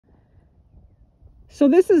So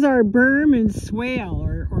this is our berm and swale,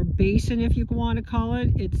 or basin if you want to call it.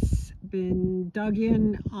 It's been dug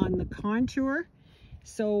in on the contour.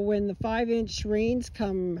 So when the 5-inch rains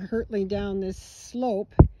come hurtling down this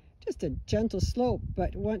slope, just a gentle slope,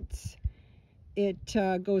 but once it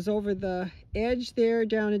goes over the edge there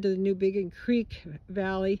down into the Newbiggen Creek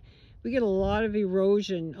valley, we get a lot of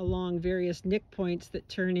erosion along various nick points that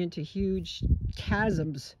turn into huge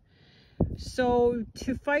chasms. So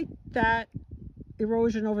to fight that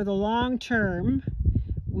erosion over the long term,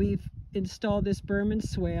 we've installed this berm and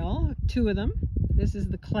swale, 2 of them. This is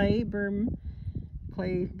the clay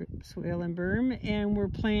swale and berm, and we're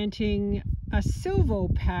planting a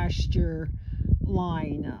silvopasture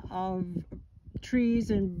line of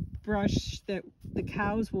trees and brush that the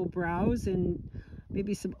cows will browse, and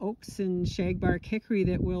maybe some oaks and shagbark hickory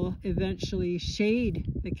that will eventually shade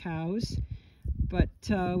the cows. But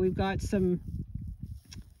we've got some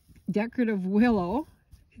decorative willow,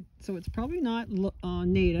 so it's probably not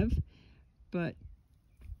native, but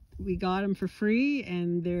we got them for free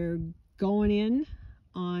and they're going in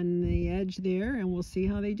on the edge there, and we'll see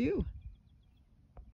how they do.